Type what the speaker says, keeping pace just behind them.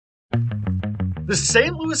The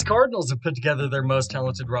St. Louis Cardinals have put together their most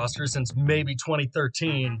talented roster since maybe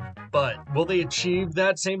 2013, but will they achieve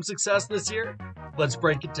that same success this year? Let's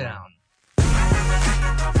break it down.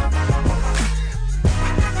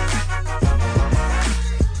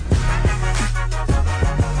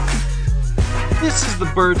 This is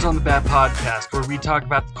the Birds on the Bat podcast, where we talk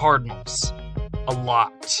about the Cardinals a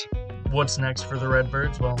lot. What's next for the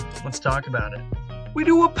Redbirds? Well, let's talk about it. We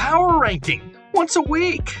do a power ranking once a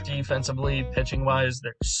week. Defensively, pitching-wise,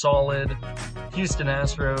 they're solid. Houston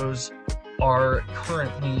Astros are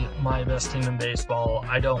currently my best team in baseball.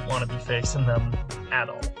 I don't want to be facing them at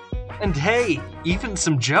all. And hey, even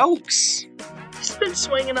some jokes. He's been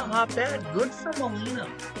swinging a hot bat. Good for Molina.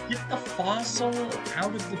 Get the fossil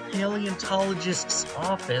out of the paleontologist's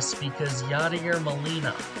office because Yadier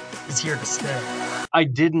Molina is here to stay. I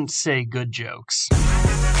didn't say good jokes.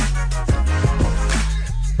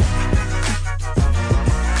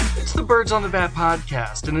 It's the Birds on the Bat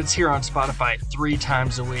podcast, and it's here on Spotify 3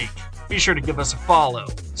 times a week. Be sure to give us a follow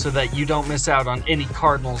so that you don't miss out on any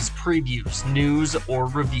Cardinals previews, news, or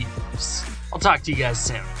reviews. I'll talk to you guys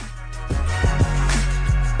soon.